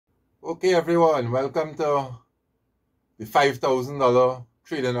Okay, everyone, welcome to the $5,000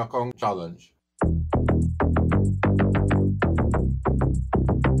 trading account challenge.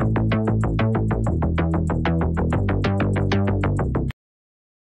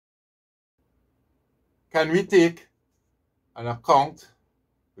 Can we take an account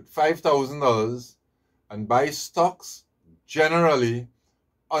with $5,000 and buy stocks generally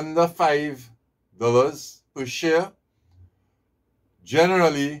under $5 per share?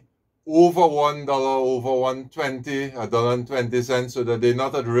 Generally over $1, over $1.20, $1.20, so that they're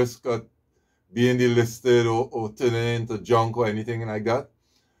not at risk of being delisted or turning into junk or anything like that.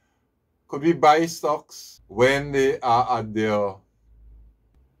 Could we buy stocks when they are at their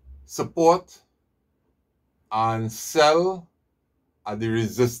support and sell at the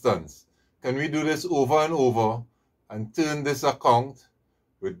resistance? Can we do this over and over and turn this account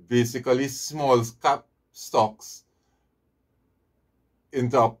with basically small cap stocks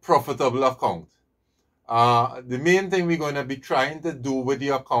into a profitable account? The main thing we're going to be trying to do with the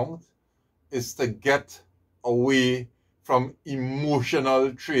account is to get away from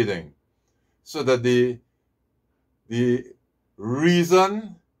emotional trading, so that the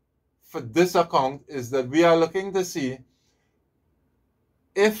reason for this account is that we are looking to see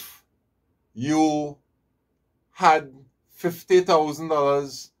if you had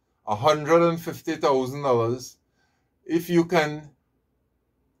 $50,000, $150,000, if you can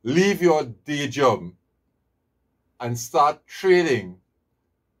leave your day job and start trading,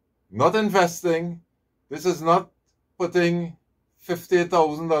 not investing. This is not putting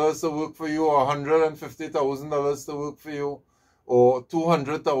 $50,000 to work for you, or $150,000 to work for you, or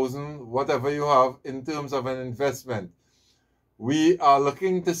 $200,000, whatever you have in terms of an investment. We are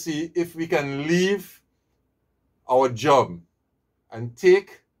looking to see if we can leave our job and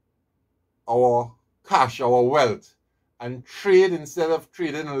take our cash, our wealth, and trade instead of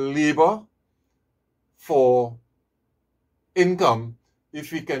trading labor for income.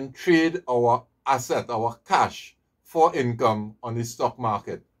 If we can trade our asset, our cash, for income on the stock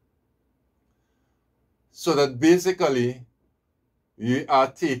market. So that basically you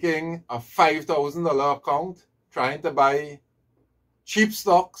are taking a $5,000 account, trying to buy cheap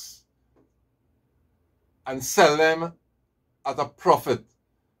stocks and sell them at a profit.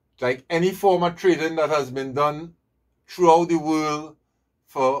 Like any form of trading that has been done throughout the world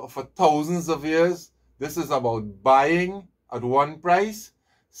for thousands of years, this is about buying at one price,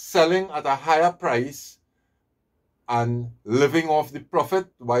 selling at a higher price, and living off the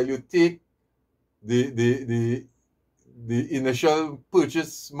profit while you take the initial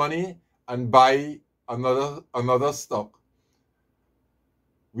purchase money and buy another stock.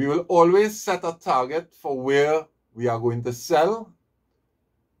 We will always set a target for where we are going to sell,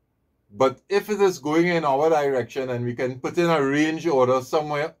 but if it is going in our direction and we can put in a range order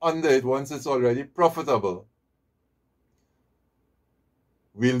somewhere under it once it's already profitable,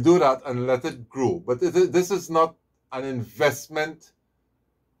 we'll do that and let it grow. But this is not an investment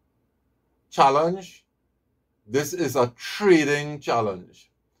challenge. This is a trading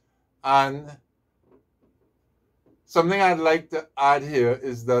challenge. And something I'd like to add here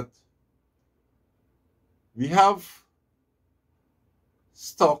is that we have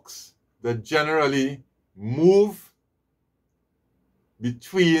stocks that generally move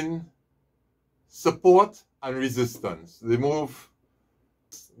between support and resistance. They move.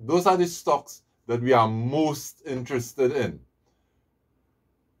 Those are the stocks that we are most interested in.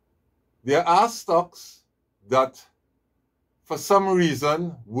 There are stocks that for some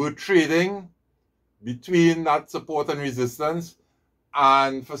reason were trading between that support and resistance,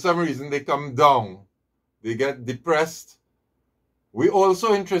 and for some reason they come down, they get depressed. We're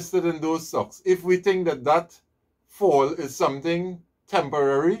also interested in those stocks if we think that that fall is something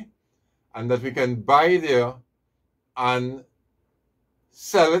temporary and that we can buy there and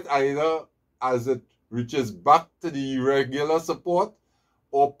sell it either as it reaches back to the regular support,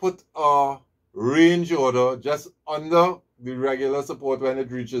 or put a range order just under the regular support when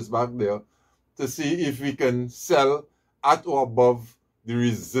it reaches back there, to see if we can sell at or above the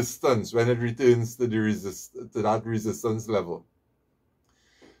resistance when it returns to that resistance level.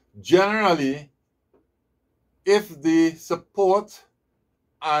 Generally, if the support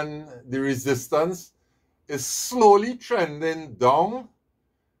and the resistance is slowly trending down,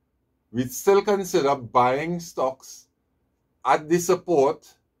 we'd still consider buying stocks at the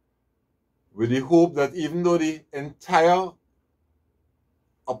support, with the hope that even though the entire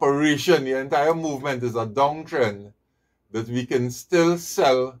operation, the entire movement is a downtrend, that we can still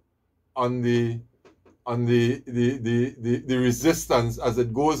sell on the resistance as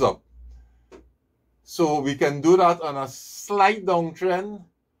it goes up. So we can do that on a slight downtrend,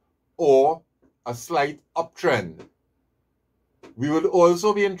 or a slight uptrend. We would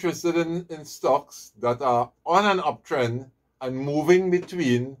also be interested in stocks that are on an uptrend and moving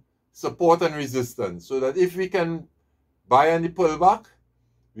between support and resistance, so that if we can buy on the pullback,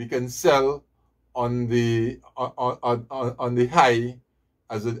 we can sell on the high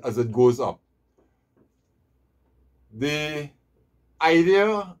as it goes up. The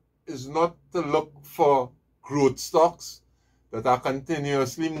idea is not to look for growth stocks that are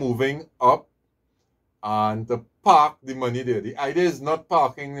continuously moving up and to park the money there. The idea is not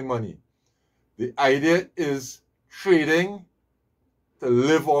parking the money. The idea is trading to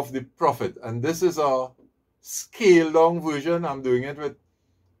live off the profit. And this is a scaled down version. I'm doing it with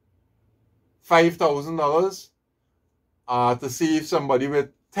 $5,000 to see if somebody with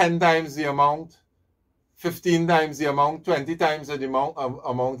 10 times the amount, 15 times the amount, 20 times the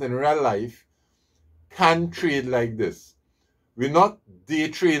amount in real life can trade like this. We're not day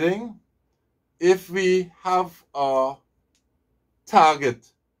trading. If we have a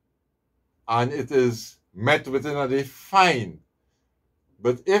target and it is met within a day, fine.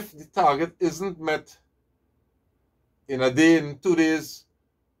 But if the target isn't met in a day, in 2 days,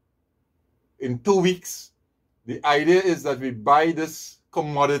 in 2 weeks, the idea is that we buy this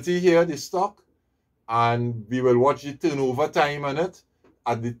commodity here, the stock, and we will watch the turnover time on it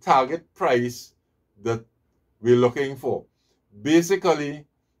at the target price that we're looking for. Basically,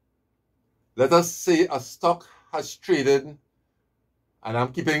 let us say a stock has traded, and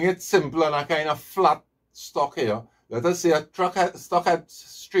I'm keeping it simple and a kind of flat stock here. Let us say a stock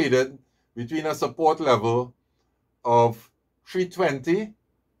has traded between a support level of 320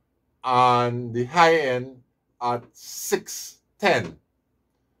 and the high end at 610.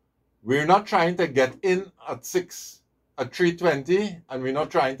 We're not trying to get in at 320, and we're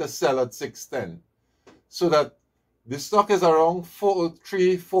not trying to sell at 610. So that the stock is around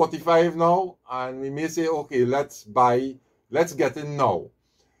 345 now, and we may say, okay, let's buy, let's get in now.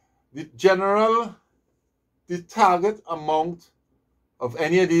 The target amount of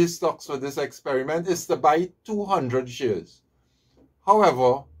any of these stocks for this experiment is to buy 200 shares.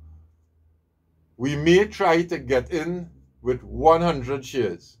 However, we may try to get in with 100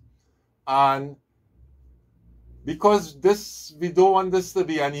 shares. And because we don't want this to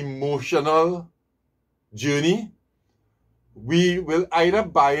be an emotional journey, we will either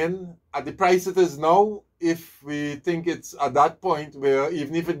buy in at the price it is now, if we think it's at that point where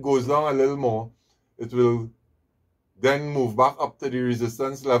even if it goes down a little more, it will then move back up to the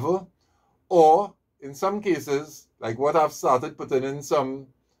resistance level. Or in some cases, like what I've started putting in some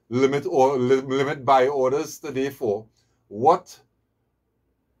limit buy orders today for, what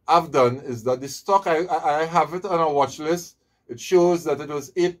I've done is that the stock, I have it on a watch list. It shows that it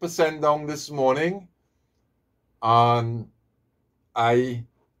was 8% down this morning, and I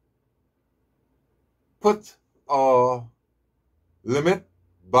put a limit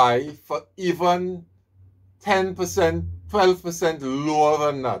buy for even 10%, 12%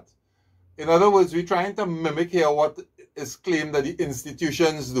 lower than that. In other words, we're trying to mimic here what is claimed that the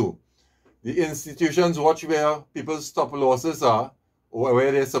institutions do. The institutions watch where people's stop losses are, or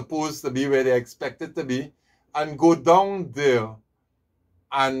where they're supposed to be, where they're expected to be, and go down there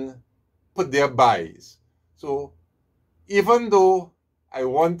and put their buys. So even though I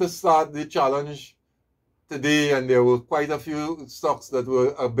want to start the challenge today, and there were quite a few stocks that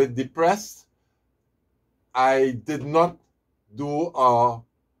were a bit depressed, I did not do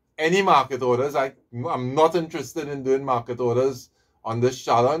any market orders. I'm not interested in doing market orders on this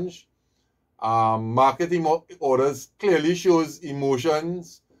challenge. Market orders clearly shows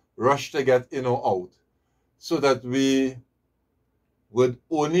emotions, rush to get in or out, so that we would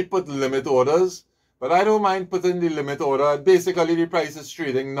only put limit orders. But I don't mind putting the limit order. Basically, the price is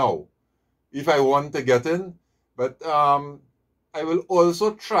trading now if I want to get in. But I will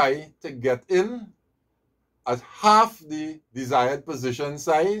also try to get in at half the desired position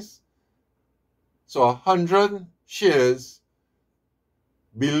size. So 100 shares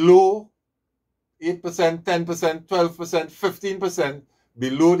below 8%, 10%, 12%, 15%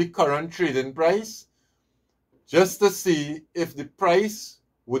 below the current trading price, just to see if the price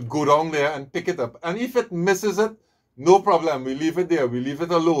would go down there and pick it up. And if it misses it, no problem. We leave it there. We leave it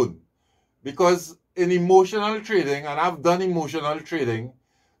alone. Because in emotional trading, and I've done emotional trading,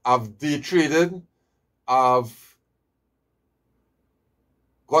 I've day traded, I've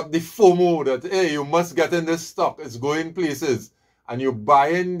got the FOMO that, hey, you must get in this stock. It's going places. And you're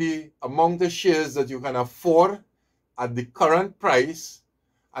buying the amount of shares that you can afford at the current price,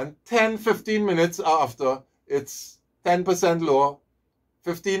 and 10, 15 minutes after, it's 10% lower,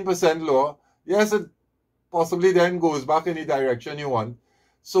 15% lower. Yes, it possibly then goes back in the direction you want,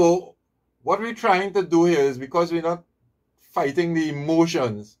 So what we're trying to do here is, because we're not fighting the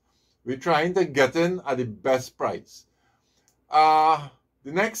emotions, we're trying to get in at the best price. The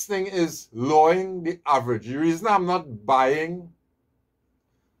next thing is lowering the average. The reason I'm not buying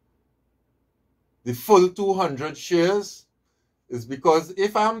the full 200 shares is because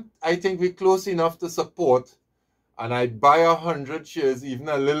if I think we're close enough to support, and I buy 100 shares even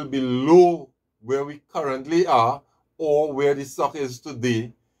a little below where we currently are or where the stock is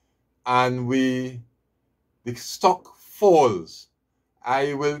today, and the stock falls,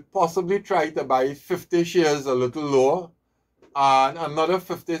 I will possibly try to buy 50 shares a little lower and another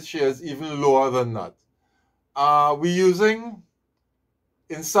 50 shares even lower than that. We're using,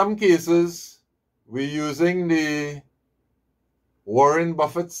 in some cases, we're using the Warren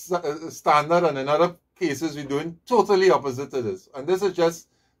Buffett standard, and in other cases we're doing totally opposite to this. And this is just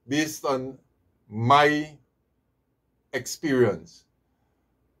based on my experience.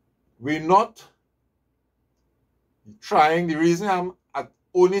 We're not trying, the reason I'm at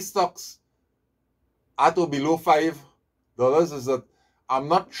only stocks at or below $5 is that I'm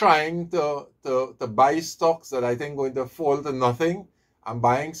not trying to buy stocks that I think are going to fall to nothing. I'm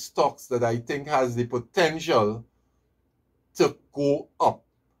buying stocks that I think has the potential to go up.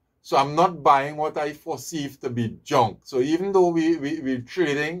 So I'm not buying what I perceive to be junk. So even though we're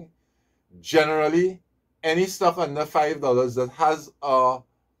trading generally any stock under $5 that has a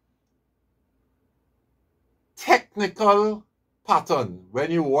technical pattern,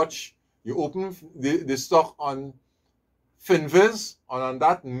 when you watch, you open the stock on FinViz, on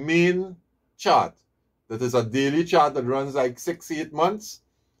that main chart, that is a daily chart that runs like 6-8 months.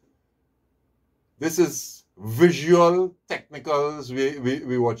 This is visual technicals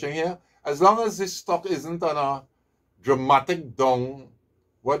we're watching here. As long as this stock isn't on a dramatic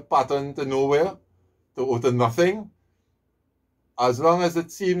downward pattern to nowhere, to nothing, as long as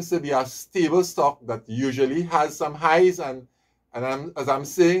it seems to be a stable stock that usually has some highs, and as I'm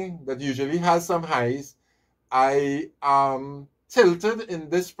saying, that usually has some highs, I am tilted in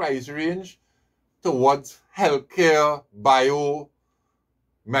this price range towards healthcare, bio,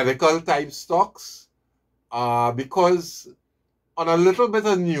 medical type stocks, because on a little bit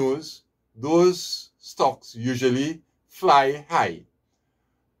of news, those stocks usually fly high.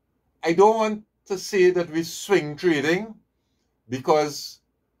 I don't want to say that we swing trading, because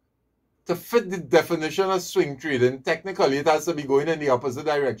to fit the definition of swing trading, technically it has to be going in the opposite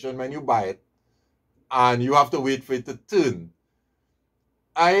direction when you buy it, and you have to wait for it to turn.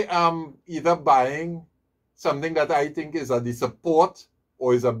 I am either buying something that I think is at the support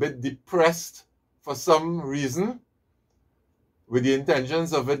or is a bit depressed for some reason, with the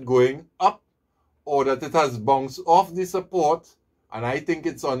intentions of it going up, or that it has bounced off the support and I think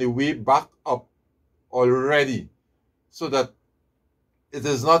it's on the way back up already, so that it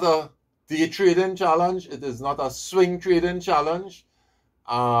is not a day trading challenge, it is not a swing trading challenge,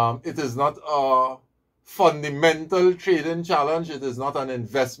 it is not a fundamental trading challenge, it is not an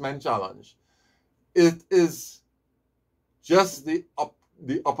investment challenge. It is just the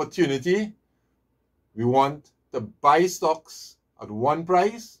opportunity. We want to buy stocks at one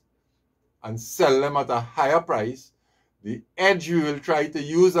price and sell them at a higher price. The edge we will try to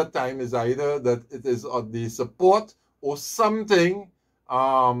use at time is either that it is at the support or something,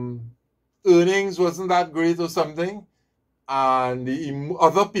 earnings wasn't that great or something, and the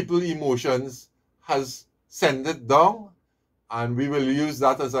other people's emotions has sent it down, and we will use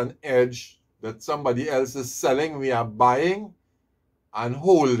that as an edge that somebody else is selling, we are buying and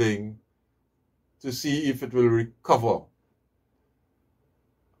holding to see if it will recover.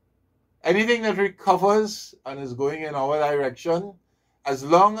 Anything that recovers and is going in our direction, as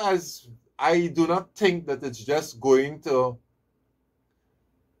long as I do not think that it's just going to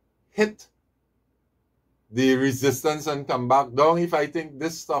hit the resistance and come back down, if I think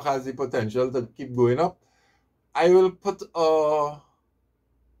this stock has the potential to keep going up, I will put a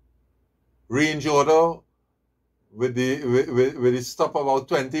range order with the stop about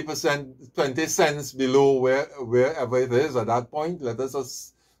 20%, 20 cents below wherever it is at that point. Let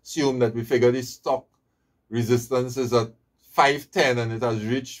us assume that we figure the stock resistance is at 510 and it has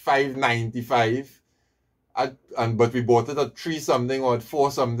reached 595, but we bought it at 3 something or at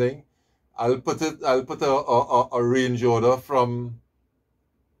 4 something. I'll put a range order from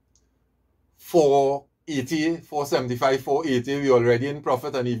 480, 475, 480. We're already in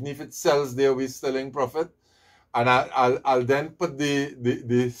profit, and even if it sells there, we're still in profit. And I'll then put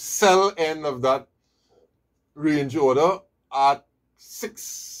the sell end of that range order at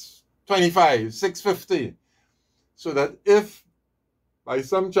 625, 650, so that if by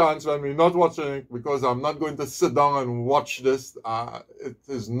some chance when we're not watching it, because I'm not going to sit down and watch this, it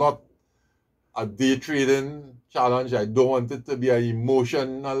is not a day trading challenge. I don't want it to be an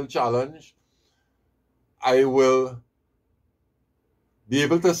emotional challenge. I will be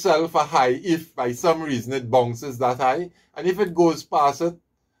able to sell for high if by some reason it bounces that high. And if it goes past it,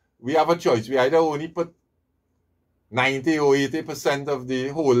 we have a choice. We either only put 90 or 80% of the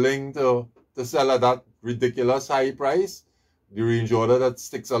holding to sell at that ridiculous high price, the range order that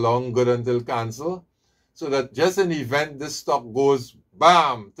sticks along good until cancel, so that just in the event this stock goes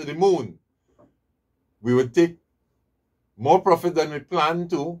bam to the moon, we would take more profit than we planned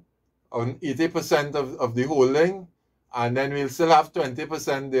to on 80% of the holding, and then we'll still have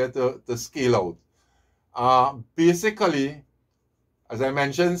 20% there to scale out. Basically, as I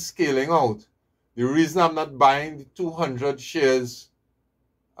mentioned, scaling out. The reason I'm not buying the 200 shares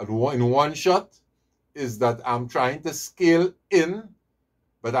in one shot is that I'm trying to scale in,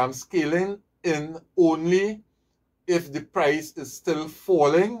 but I'm scaling in only if the price is still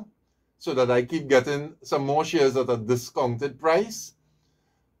falling, so that I keep getting some more shares at a discounted price.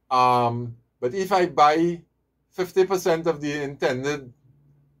 But if I buy 50% of the intended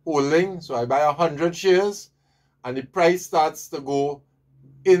holding, so I buy 100 shares, and the price starts to go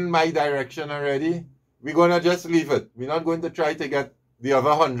in my direction already, we're going to just leave it. We're not going to try to get the other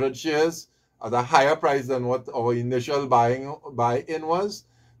 100 shares at a higher price than what our initial buy-in was.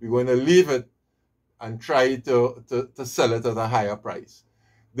 We're going to leave it and try to sell it at a higher price.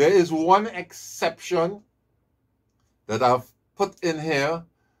 There is one exception that I've put in here,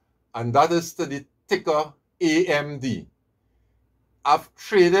 and that is to the ticker AMD. I've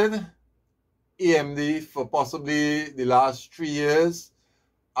traded AMD for possibly the last 3 years.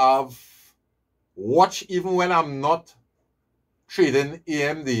 I've watched, even when I'm not trading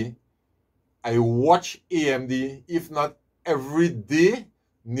AMD, I watch AMD, if not every day,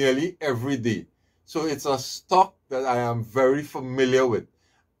 nearly every day. So it's a stock that I am very familiar with.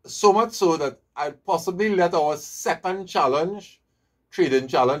 So much so that I possibly let our second challenge, trading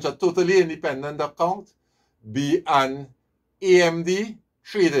challenge, a totally independent account, be an AMD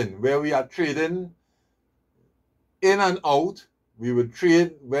trading, where we are trading in and out. We will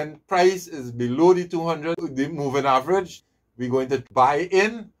trade when price is below the 200, the moving average. We're going to buy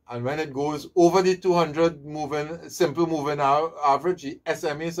in, and when it goes over the 200 simple moving average, the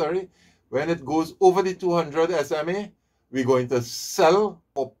SMA, sorry, when it goes over the 200 SMA, we're going to sell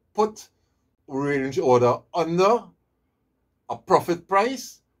or put range order under a profit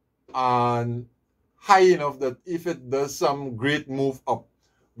price and high enough that if it does some great move up,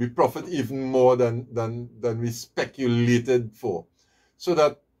 we profit even more than we speculated for. So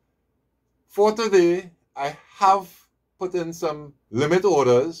that for today, I have put in some limit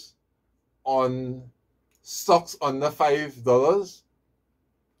orders on stocks under $5,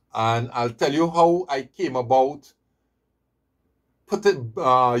 and I'll tell you how I came about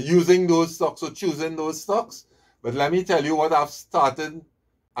using those stocks or choosing those stocks. But let me tell you what I've started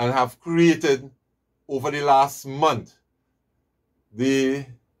and have created over the last month. The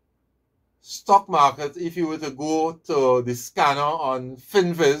stock market, if you were to go to the scanner on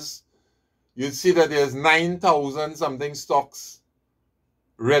FinViz, you'd see that there's 9,000 something stocks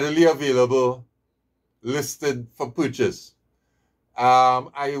readily available, listed for purchase.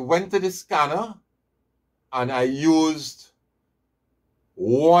 I went to the scanner and I used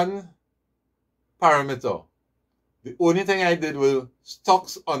one parameter. The only thing I did was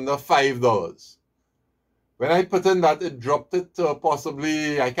stocks under $5. When I put in that, it dropped it to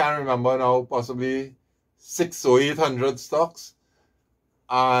possibly, I can't remember now, possibly 600 or 800 stocks.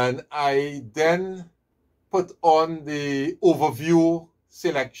 And I then put on the overview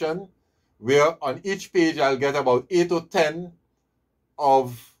selection, where on each page I'll get about 8 or 10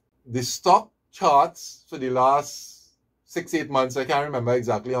 of the stock charts for the last 6-8 months. I can't remember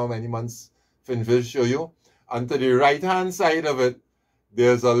exactly how many months FinViz show you. And to the right hand side of it,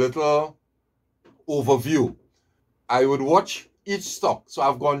 there's a little overview. I would watch each stock. So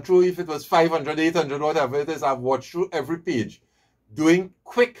I've gone through, if it was 500, 800, whatever it is, I've watched through every page, doing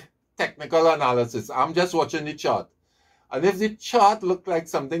quick technical analysis. I'm just watching the chart. And if the chart looked like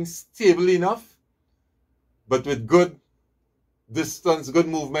something stable enough, but with good distance, good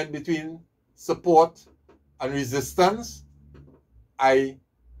movement between support and resistance, I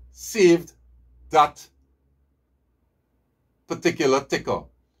saved that particular ticker,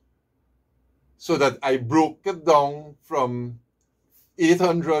 so that I broke it down from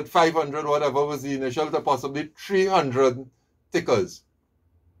 800, 500, whatever was the initial, to possibly 300 tickers.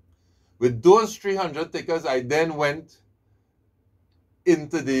 With those 300 tickers, I then went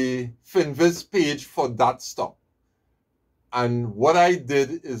into the FinViz page for that stock. And what I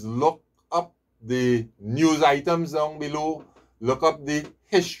did is look up the news items down below, look up the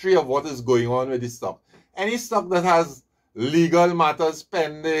history of what is going on with the stock. Any stock that has legal matters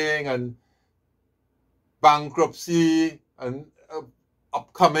pending and bankruptcy and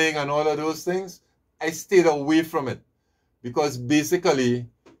upcoming and all of those things, I stayed away from it, because basically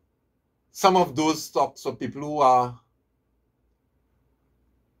some of those stocks for people who are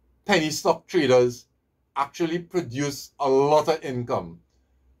penny stock traders actually produce a lot of income,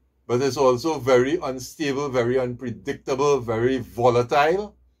 but it's also very unstable, very unpredictable, very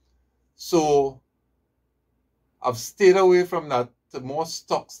volatile. So I've stayed away from that to more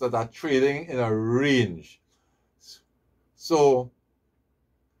stocks that are trading in a range. So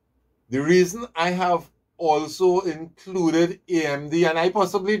the reason I have also included AMD, and I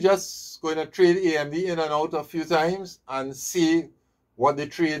possibly just going to trade AMD in and out a few times and see what the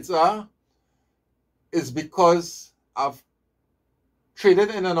trades are, is because I've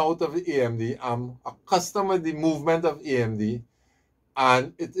traded in and out of the AMD. I'm accustomed with the movement of AMD,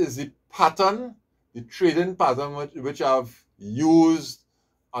 and it is the pattern, the trading pattern which I've used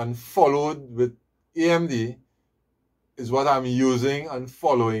and followed with AMD is what I'm using and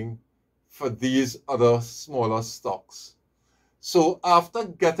following for these other smaller stocks. So after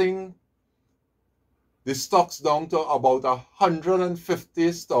getting the stocks down to about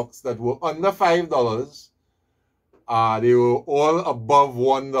 150 stocks that were under $5, they were all above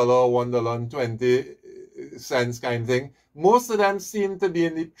 $1, $1.20 kind of thing. Most of them seem to be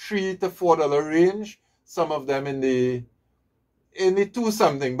in the $3 to $4 range. Some of them in the 2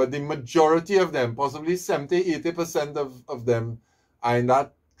 something, but the majority of them, possibly 70-80% of them, are in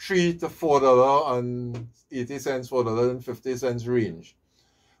that $3 to $4.80, $4.50 range.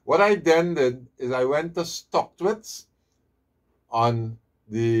 What I then did is I went to StockTwits on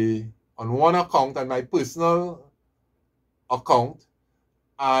one account, on my personal account,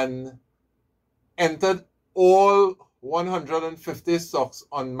 and entered all 150 stocks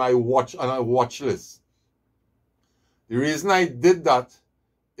on a watch list. The reason I did that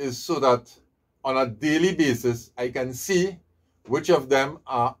is so that on a daily basis I can see which of them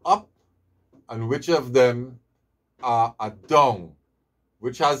are up and which of them are down.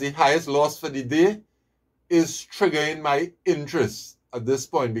 Which has the highest loss for the day is triggering my interest at this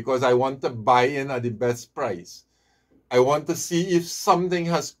point, because I want to buy in at the best price. I want to see if something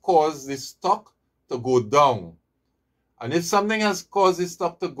has caused the stock to go down. And if something has caused the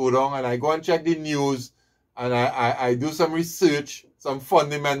stock to go down, and I go and check the news, and I do some research, some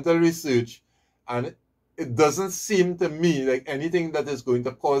fundamental research, and it doesn't seem to me like anything that is going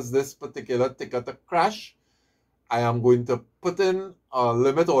to cause this particular ticker to crash, I am going to put in a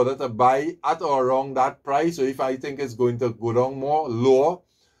limit order to buy at or around that price. So if I think it's going to go down more, lower,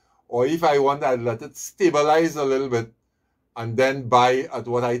 or if I want to let it stabilize a little bit and then buy at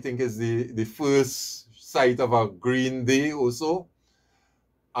what I think is the first sight of a green day or so.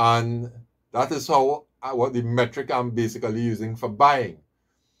 And that is what the metric I'm basically using for buying.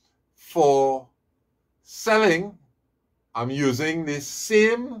 For selling, I'm using the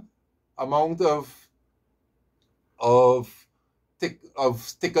same amount of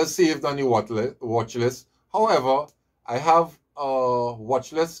stickers saved on the watch list. However, I have a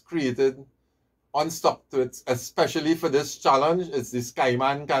watch list created on StockTwits, especially for this challenge. It's the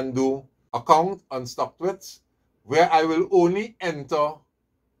Skyman Can Do account on StockTwits, where I will only enter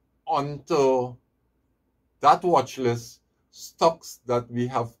onto that watch list stocks that we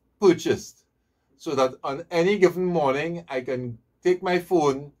have purchased, so that on any given morning I can take my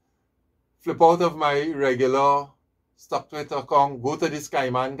phone, flip out of my regular StockTwits account, go to the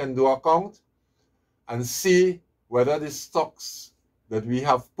Skyman Can Do account, and see whether the stocks that we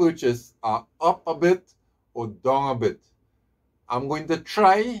have purchased are up a bit or down a bit. I'm going to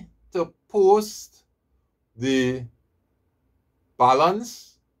try to post the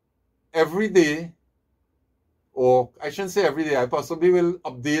balance every day, or I shouldn't say every day, I possibly will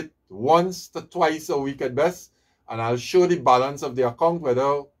update once to twice a week at best, and I'll show the balance of the account,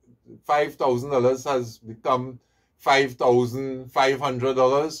 whether $5,000 has become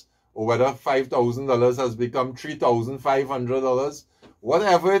 $5,500, or whether $5,000 has become $3,500.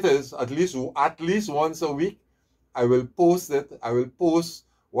 Whatever it is, at least once a week, I will post it. I will post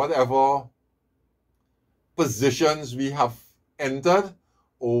whatever positions we have entered,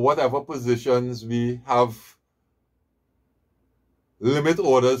 or whatever positions we have limit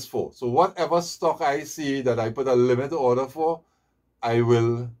orders for. So whatever stock I see that I put a limit order for, I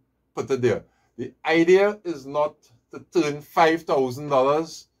will put it there. The idea is not to turn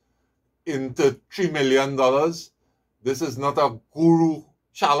 $5,000 into $3 million. This is not a guru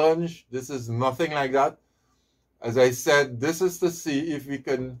challenge. This is nothing like that. As I said, this is to see if we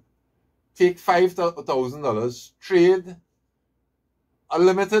can take $5,000, trade a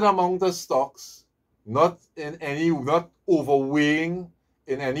limited amount of stocks, not overweighing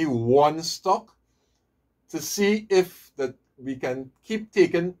in any one stock, to see if that we can keep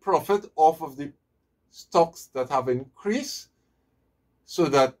taking profit off of the stocks that have increased, so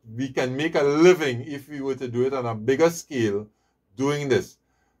that we can make a living if we were to do it on a bigger scale doing this.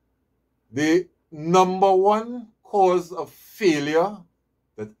 The number one cause of failure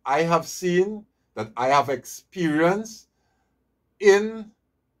that I have seen, that I have experienced in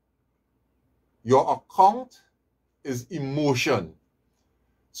your account, is emotion.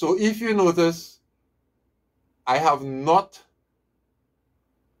 So if you notice, I have not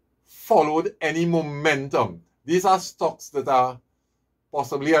followed any momentum. These are stocks that are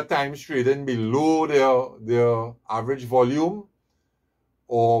possibly at times trading below their average volume,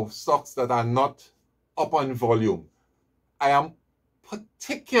 or stocks that are not up on volume. I am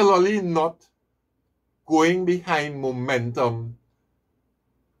particularly not going behind momentum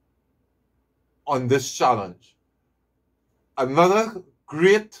on this challenge. Another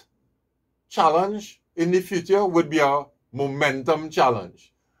great challenge in the future would be a momentum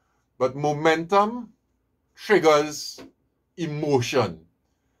challenge. But momentum triggers emotion,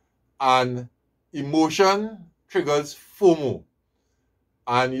 and emotion triggers FOMO.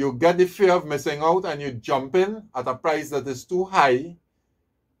 And you get the fear of missing out, and you jump in at a price that is too high,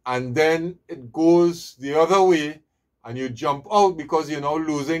 and then it goes the other way, and you jump out because you're now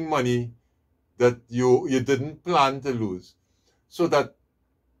losing money that you didn't plan to lose. So that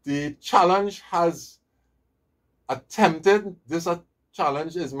the challenge has attempted, this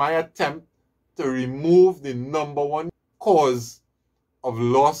challenge is my attempt to remove the number one cause of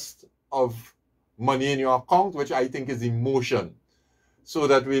loss of money in your account, which I think is emotion. So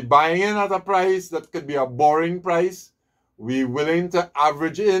that we're buying in at a price that could be a boring price. We're willing to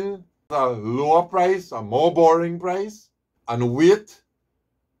average in a lower price, a more boring price, and wait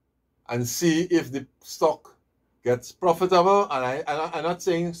and see if the stock gets profitable. And I'm not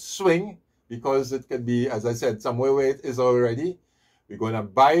saying swing, because it could be, as I said, somewhere where it is already. We're going to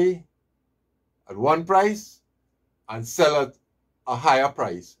buy at one price and sell at a higher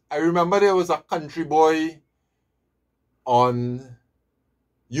price. I remember there was a country boy on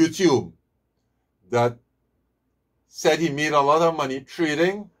YouTube that said he made a lot of money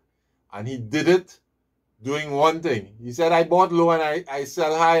trading, and he did it doing one thing. He said, I bought low and I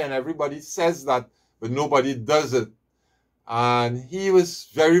sell high, and everybody says that, but nobody does it. And he was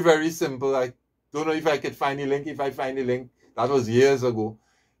very, very simple. I don't know if I could find the link. If I find the link, that was years ago.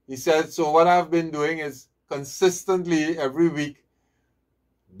 He said, so what I've been doing is consistently every week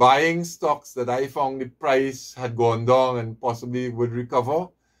buying stocks that I found the price had gone down and possibly would recover.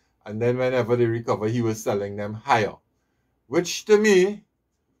 And then whenever they recover, he was selling them higher. Which to me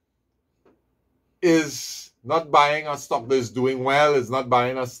is not buying a stock that's doing well. It's not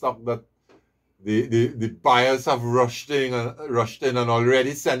buying a stock that the buyers have rushed in and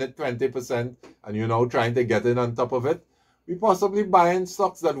already sent it 20%, and you're now trying to get in on top of it. We possibly buying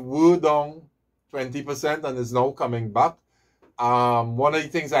stocks that were down 20% and is now coming back. One of the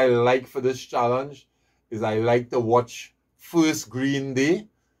things I like for this challenge is I like to watch First Green Day,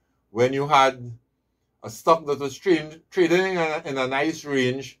 when you had a stock that was trading in a nice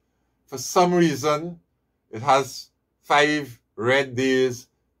range. For some reason, it has 5 red days,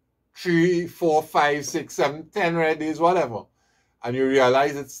 3, 4, 5, 6, 7, 10 red days, whatever. And you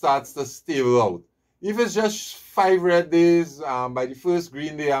realize it starts to stable out. If it's just 5 red days, by the first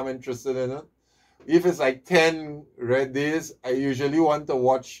green day, I'm interested in it. If it's like 10 red days, I usually want to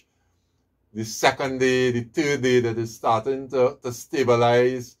watch the second day, the third day that is starting to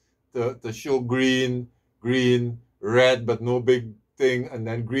stabilize, to show green, red, but no big thing, and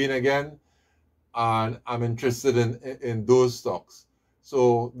then green again. And I'm interested in those stocks.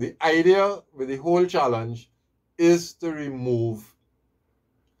 So the idea with the whole challenge is to remove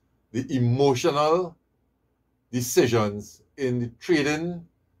the emotional decisions in the trading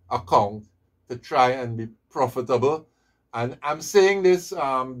account to try and be profitable. And I'm saying this,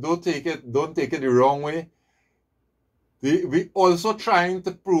 don't take it the wrong way. We also trying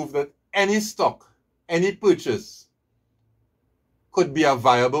to prove that any stock, any purchase could be a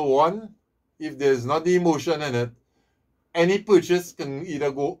viable one if there's not the emotion in it. Any purchase can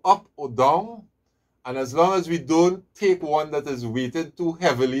either go up or down, and as long as we don't take one that is weighted too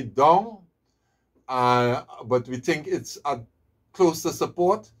heavily down, but we think it's close to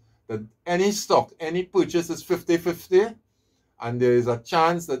support, that any stock, any purchase is 50-50, and there is a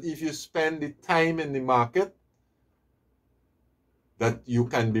chance that if you spend the time in the market, that you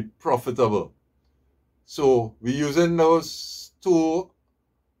can be profitable. So we're using those two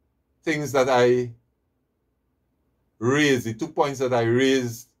things that I raised, the 2 points that I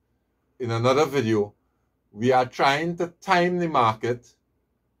raised in another video. We are trying to time the market,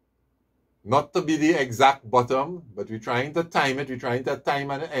 not to be the exact bottom, but we're trying to time it. We're trying to time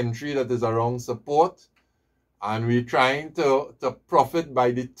an entry that is around support, and we're trying to profit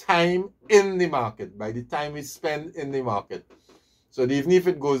by the time in the market, by the time we spend in the market. So even if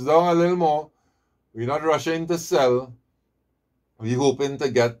it goes down a little more, we're not rushing to sell. We're hoping to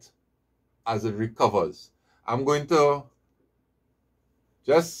get as it recovers. I'm going to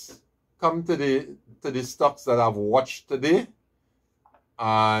just come to the stocks that I've watched today,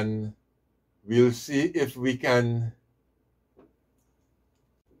 and we'll see if we can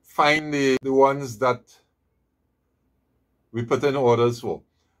find the ones that we put in orders for.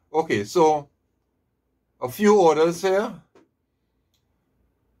 Okay, so a few orders here.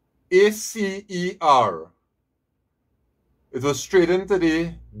 ACER. It was trading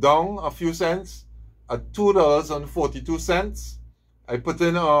today down a few cents at $2.42. I put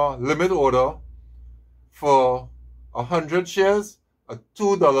in a limit order for 100 shares at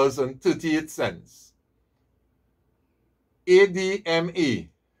 $2.38. ADMA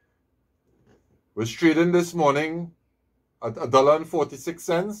was trading this morning at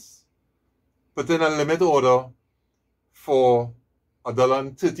 $1.46. Put in a limit order for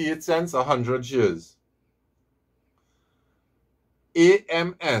 $1.38, 100 shares.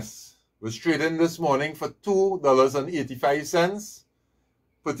 AMS was trading this morning for $2.85.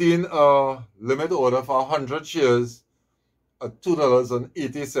 Put in a limit order for 100 shares at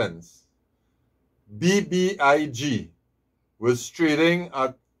 $2.80. BBIG was trading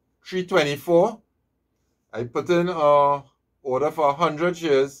at $3.24. I put in a order for 100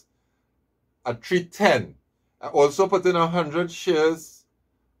 shares at $3.10. I also put in 100 shares,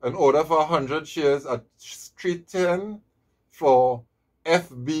 an order for 100 shares at $3.10 for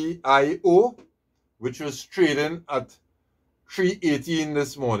FBIO, which was trading at $3.18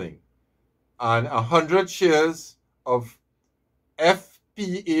 this morning, and 100 shares of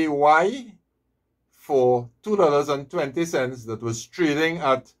FPAY for $2.20 that was trading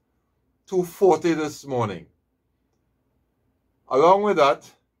at $2.40 this morning. Along with that,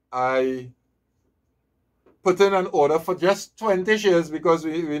 I put in an order for just 20 shares because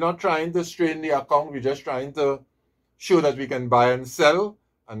we're not trying to strain the account. We're just trying to show that we can buy and sell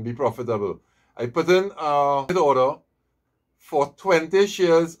and be profitable. I put in an order for 20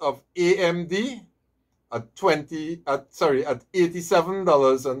 shares of AMD at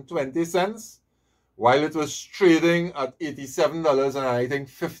 $87.20, while it was trading at $87 and I think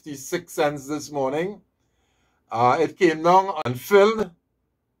 56 cents this morning. It came down and filled.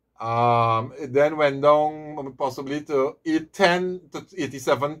 It then went down possibly to 8.10 to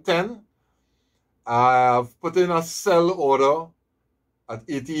 87.10. I've put in a sell order at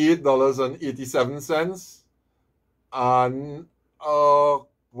 $88.87. And a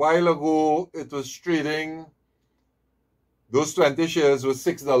while ago, it was trading, those 20 shares was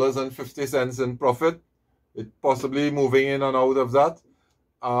 $6.50 in profit. It possibly moving in and out of that.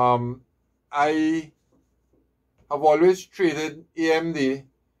 I have always traded AMD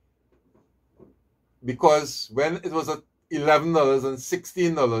because when it was at $11 and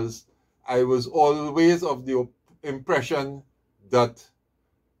 $16, I was always of the impression that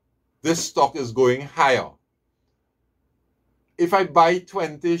this stock is going higher. If I buy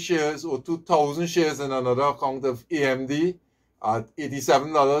 20 shares or 2,000 shares in another account of AMD at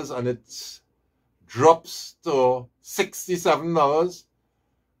 $87 and it drops to $67,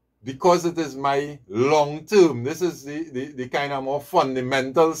 because it is my long term, this is the kind of more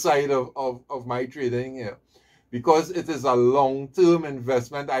fundamental side of my trading here. Because it is a long term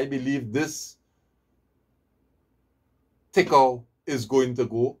investment, I believe this ticker is going to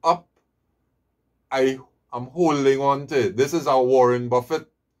go up. I am holding on to it. This is our Warren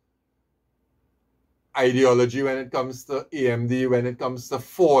Buffett ideology when it comes to AMD, when it comes to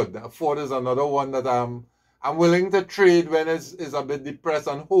Ford. Ford is another one that I'm willing to trade when it's a bit depressed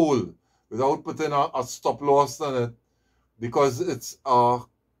and hold without putting a stop loss on it, because it's how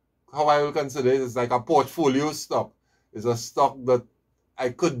I will consider it is like a portfolio stock. It's a stock that I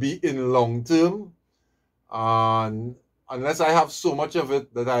could be in long term, and unless I have so much of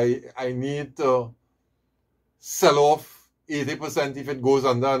it that I need to sell off 80% if it goes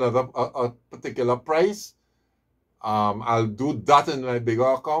under a particular price, I'll do that in my bigger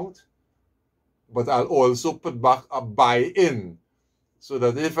account. But I'll also put back a buy-in, so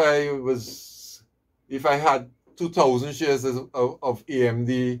that if I had 2,000 shares of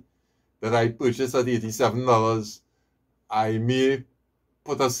AMD that I purchased at $87, I may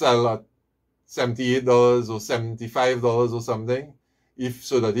put a sell at $78 or $75 or something,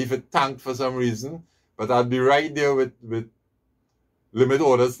 so that if it tanked for some reason, but I'd be right there with limit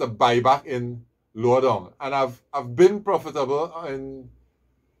orders to buy back in lower down. And I've been profitable in,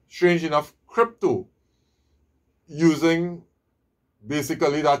 strange enough, crypto, using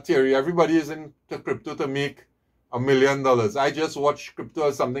basically that theory. Everybody is into crypto to make $1 million. I just watch crypto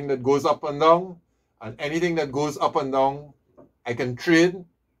as something that goes up and down, and anything that goes up and down, I can trade.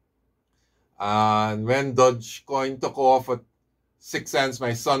 And when Dogecoin took off at 6 cents,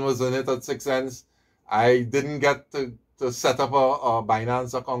 my son was in it at 6 cents. I didn't get to set up a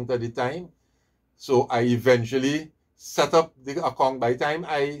Binance account at the time. So I eventually set up the account. By the time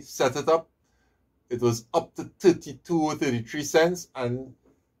I set it up, it was up to 32 or 33 cents. And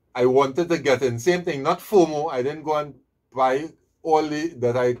I wanted to get in. Same thing, not FOMO. I didn't go and buy all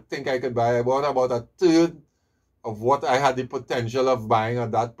that I think I could buy. I bought about a third of what I had the potential of buying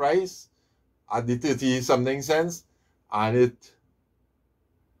at that price, at the 30-something cents, and it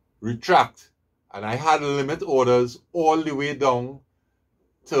retract. And I had limit orders all the way down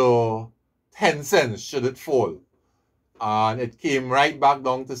to 10 cents should it fall. And it came right back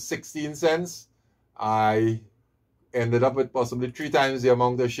down to 16 cents. I ended up with possibly 3 times the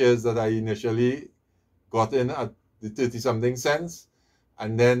amount of shares that I initially got in at the 30-something cents.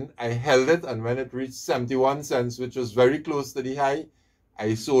 And then I held it, and when it reached 71 cents, which was very close to the high,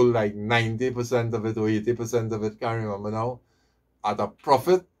 I sold like 90% of it or 80% of it, can't remember now, at a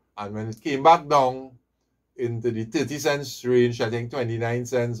profit. And when it came back down into the 30 cents range, I think 29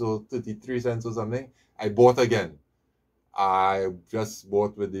 cents or 33 cents or something, I bought again. I just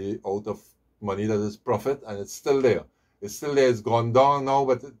bought with the out of money that is profit, and it's still there. It's still there. It's gone down now,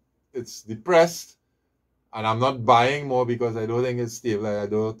 but it's depressed. And I'm not buying more because I don't think it's stable. I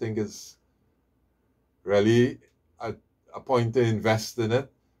don't think it's really a point to invest in it.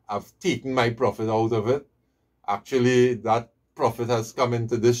 I've taken my profit out of it. Actually, that profit has come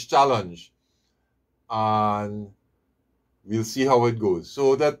into this challenge, and we'll see how it goes.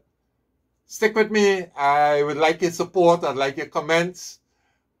 So that, stick with me. I would like your support. I'd like your comments.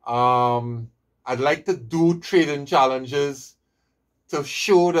 I'd like to do trading challenges to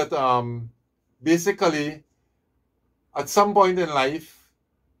show that basically at some point in life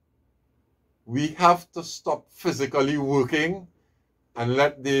we have to stop physically working and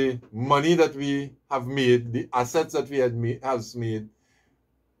let the money that we have made, the assets that we have made,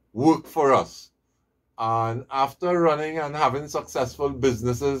 work for us. And after running and having successful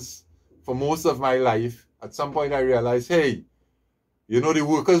businesses for most of my life, at some point I realized, hey, you know, the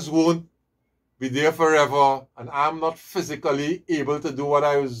workers won't be there forever, and I'm not physically able to do what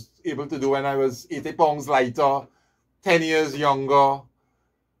I was able to do when I was 80 pounds lighter, 10 years younger.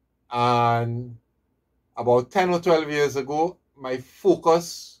 And about 10 or 12 years ago, my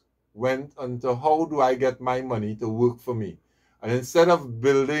focus went onto how do I get my money to work for me. And instead of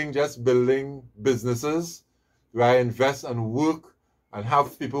just building businesses where I invest and work and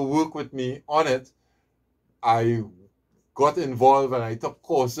have people work with me on it, I got involved and I took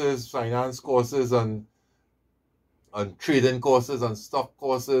courses, finance courses, and trading courses and stock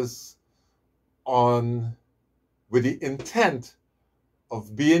courses with the intent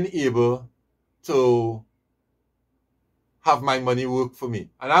of being able to have my money work for me.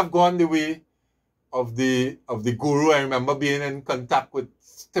 And I've gone the way of the guru. I remember being in contact with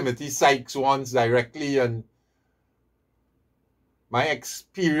Timothy Sykes once directly, and my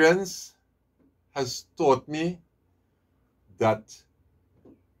experience has taught me that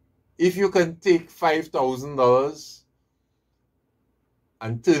if you can take $5,000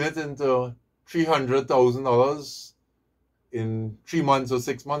 and turn it into $300,000 in 3 months or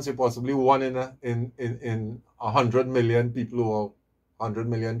 6 months, you're possibly one in 100 million people or 100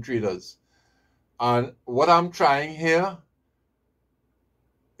 million traders. And what I'm trying here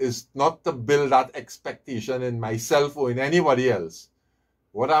is not to build that expectation in myself or in anybody else.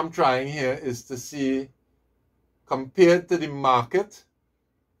 What I'm trying here is to see, compared to the market,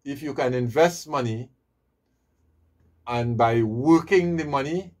 if you can invest money and by working the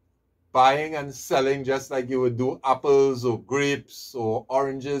money, buying and selling just like you would do apples or grapes or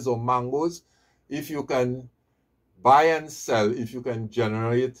oranges or mangoes, if you can buy and sell, if you can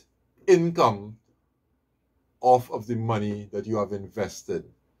generate income off of the money that you have invested.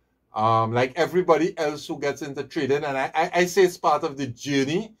 Like everybody else who gets into trading, and I say it's part of the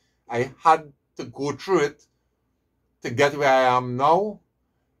journey. I had to go through it to get where I am now.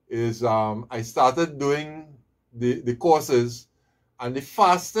 Is I started doing the courses, and the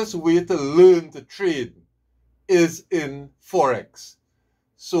fastest way to learn to trade is in Forex.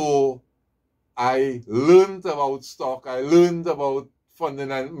 So I learned about stock, I learned about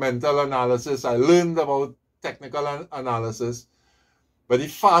fundamental analysis. I learned about technical analysis. But the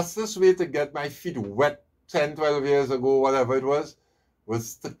fastest way to get my feet wet 10, 12 years ago, whatever it was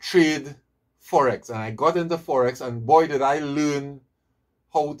to trade Forex. And I got into Forex, and boy, did I learn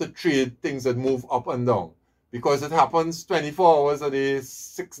how to trade things that move up and down. Because it happens 24 hours a day,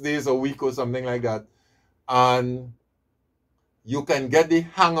 6 days a week or something like that. And you can get the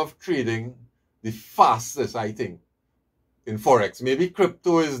hang of trading the fastest, I think, in Forex. Maybe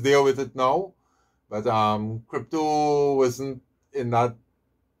crypto is there with it now, but crypto wasn't in that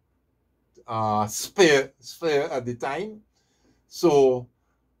sphere at the time. So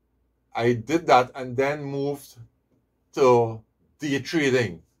I did that and then moved to day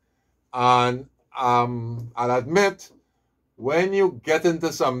trading. And I'll admit, when you get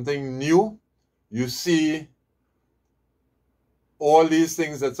into something new, you see all these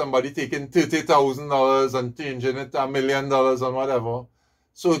things that somebody taking $30,000 and changing it to $1 million and whatever.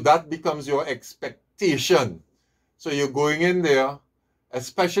 So that becomes your expectation. So you're going in there,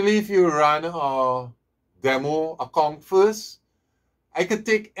 especially if you run a demo account first. I could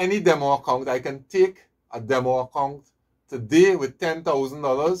take any demo account. I can take a demo account today with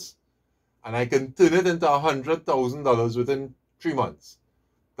 $10,000 and I can turn it into $100,000 within 3 months.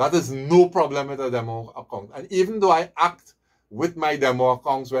 That is no problem with a demo account. And even though I act with my demo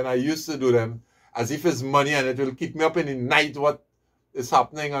accounts when I used to do them as if it's money and it will keep me up in the night what is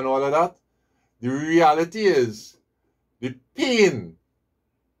happening and all of that, the reality is the pain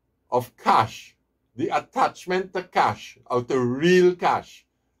of cash, the attachment to cash, or to real cash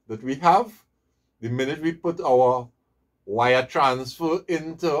that we have, the minute we put our wire transfer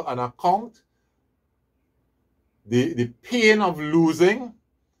into an account, the pain of losing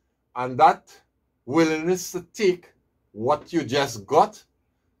and that willingness to take what you just got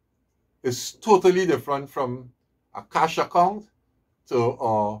is totally different from a cash account to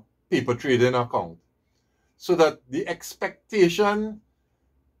a paper trading account. So that the expectation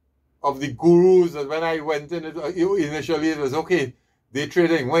of the gurus that when I went in, initially it was, okay, day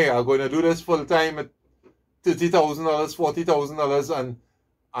trading, wait, I'm going to do this full time at $30,000, $40,000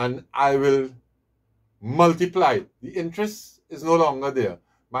 and I will multiply. The interest is no longer there.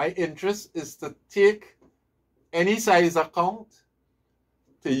 My interest is to take any size account,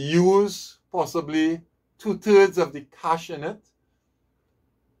 to use possibly 2/3 of the cash in it,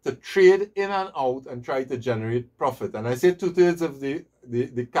 to trade in and out and try to generate profit. And I say 2/3 of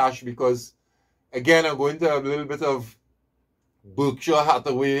the cash because, again, I'm going to a little bit of Berkshire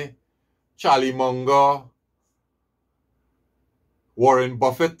Hathaway, Charlie Munger, Warren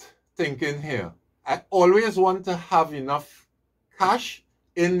Buffett thinking here. I always want to have enough cash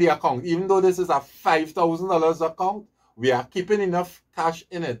in the account. Even though this is a $5,000 account, we are keeping enough cash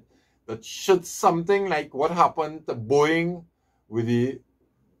in it that should something like what happened to Boeing with the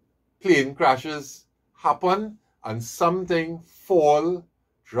plane crashes happen and something fall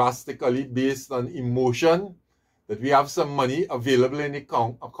drastically based on emotion, that we have some money available in the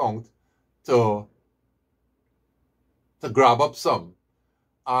account to grab up some.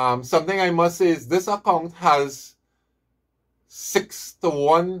 Something I must say is this account has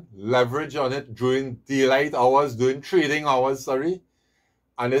 6-to-1 leverage on it during daylight hours, during trading hours, sorry.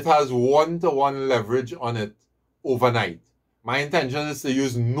 And it has 1-to-1 leverage on it overnight. My intention is to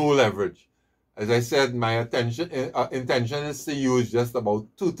use no leverage. As I said, my intention is to use just about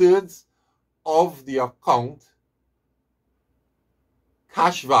 2/3 of the account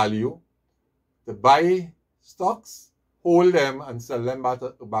cash value to buy stocks, hold them and sell them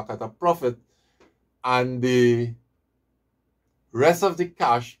back at a profit. And the rest of the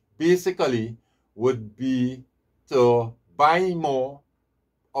cash basically would be to buy more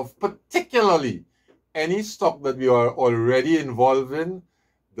of particularly any stock that we are already involved in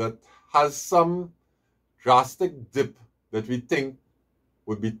that has some drastic dip that we think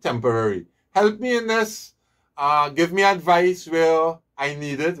would be temporary. Help me in this. Give me advice where I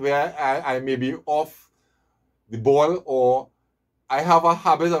need it, where I may be off the ball, or I have a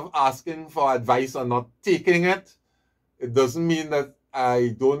habit of asking for advice and not taking it. It doesn't mean that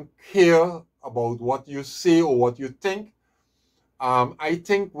I don't care about what you say or what you think. I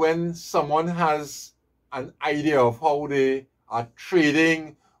think when someone has an idea of how they are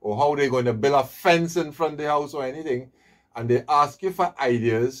trading or how they're going to build a fence in front of the house or anything, and they ask you for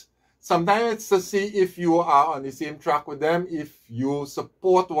ideas, sometimes it's to see if you are on the same track with them, if you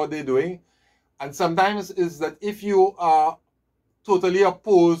support what they're doing. And sometimes it's that if you are totally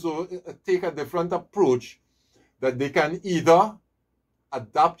opposed or take a different approach, that they can either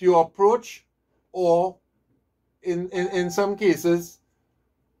adapt your approach or in some cases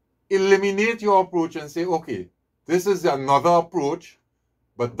eliminate your approach and say, okay, this is another approach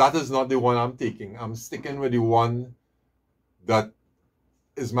but that is not the one I'm taking. I'm sticking with the one that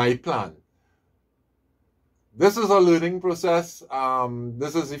is my plan. This is a learning process.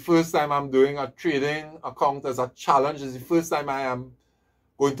 This is the first time I'm doing a trading account as a challenge. This is the first time I am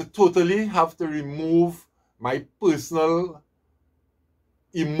going to totally have to remove my personal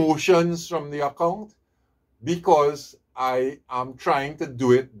emotions from the account, because I am trying to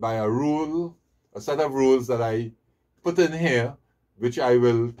do it by a set of rules that I put in here, which I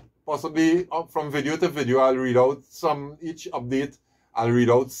will possibly, from video to video, I'll read out each update, I'll read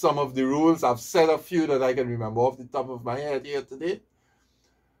out some of the rules. I've said a few that I can remember off the top of my head here today.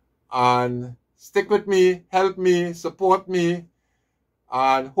 And stick with me, help me, support me,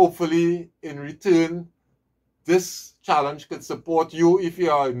 and hopefully in return, this challenge could support you if you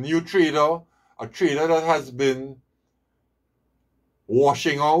are a new trader, a trader that has been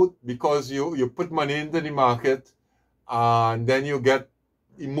washing out because you put money into the market and then you get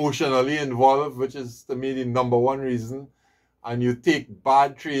emotionally involved, which is to me the number one reason, and you take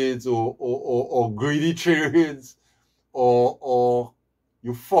bad trades or greedy trades, or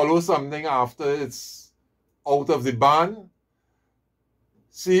you follow something after it's out of the ban.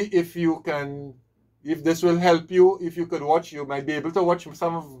 See if you can, if this will help you. If you could watch, you might be able to watch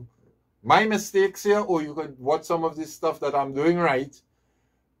some of my mistakes here, or you could watch some of this stuff that I'm doing right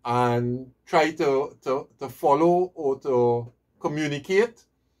and try to follow or to communicate,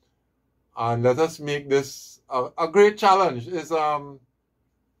 and let us make this a great challenge.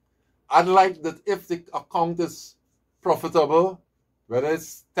 I'd like that if the account is profitable, whether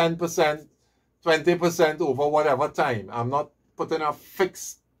it's 10%, 20% over whatever time, I'm not putting a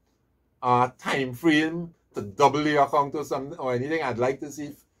fixed time frame to double the account or something or anything. I'd like to see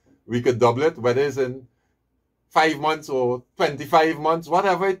if we could double it, whether it's in 5 months or 25 months,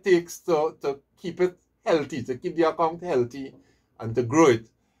 whatever it takes to keep it healthy, to keep the account healthy and to grow it.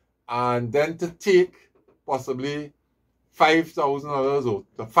 And then to take possibly $5,000 or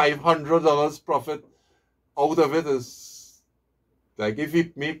the $500 profit out of it. Is like, if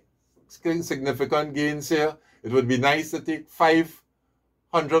we make significant gains here, it would be nice to take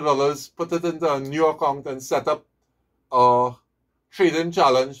 $500, put it into a new account and set up a trading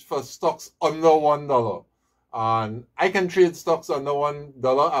challenge for stocks under $1. And I can trade stocks under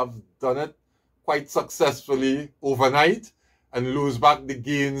 $1. I've done it quite successfully overnight and lose back the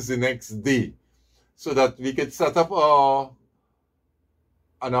gains the next day. So that we could set up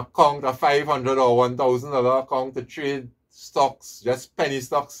an account, a $500 or $1,000 account to trade stocks, just penny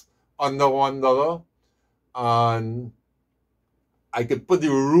stocks under $1. And I could put the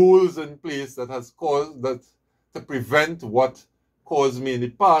rules in place that has caused that to prevent what caused me in the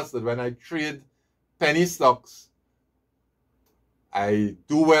past, that when I trade penny stocks, I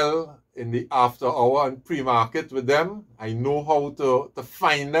do well in the after hour and pre-market with them. I know how to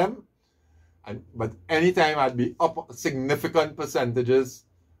find them. But anytime I'd be up significant percentages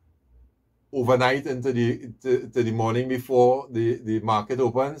overnight into the morning before the market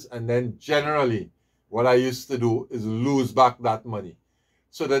opens, and then generally what I used to do is lose back that money.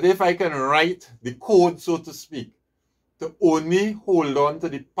 So that if I can write the code, so to speak, to only hold on to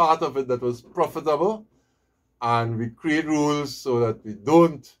the part of it that was profitable, and we create rules so that we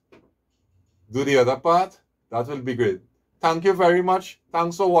don't do the other part, that will be great. Thank you very much.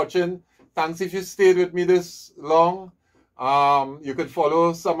 Thanks for watching. Thanks if you stayed with me this long. You can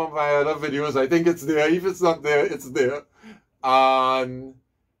follow some of my other videos. I think it's there. If it's not there, it's there. And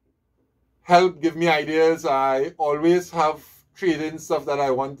give me ideas. I always have trading stuff that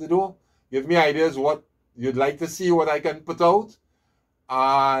I want to do. Give me ideas what you'd like to see, what I can put out.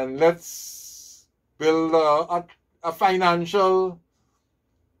 And let's build a financial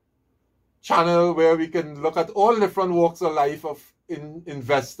channel where we can look at all different walks of life of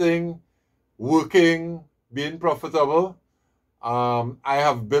investing, working, being profitable. I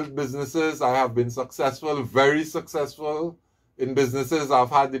have built businesses. I have been successful, very successful in businesses.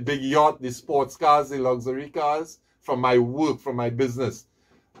 I've had the big yacht, the sports cars, the luxury cars from my work, from my business.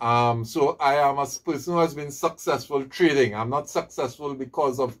 So I am a person who has been successful trading. I'm not successful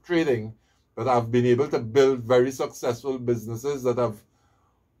because of trading, but I've been able to build very successful businesses that have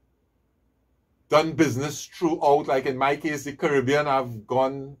done business throughout. Like in my case, the Caribbean, I've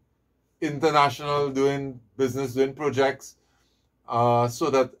gone international doing business, doing projects, so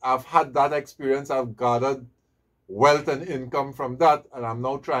that I've had that experience. I've gathered wealth and income from that, and I'm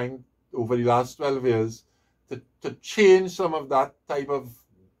now trying over the last 12 years to change some of that type of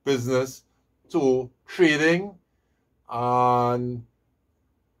business to trading and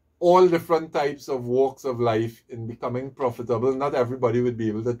all different types of walks of life in becoming profitable. Not everybody would be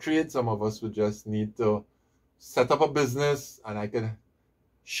able to trade. Some of us would just need to set up a business, and I can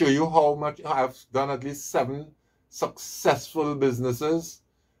show you how much I've done at least 7 successful businesses,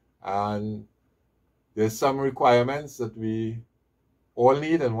 and there's some requirements that we all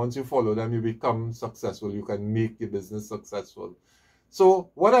need, and once you follow them, you become successful. You can make your business successful. So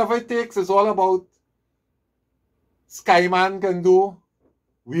whatever it takes, is all about Skyman can do,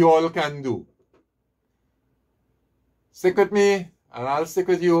 we all can do. Stick with me, and I'll stick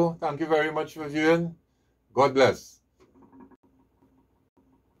with you. Thank you very much for viewing. God bless.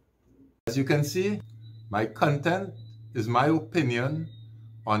 As you can see, my content is my opinion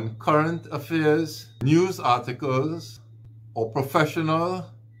on current affairs, news articles, or professional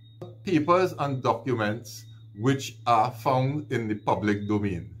papers and documents which are found in the public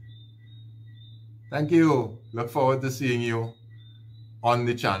domain. Thank you. Look forward to seeing you on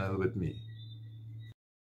the channel with me.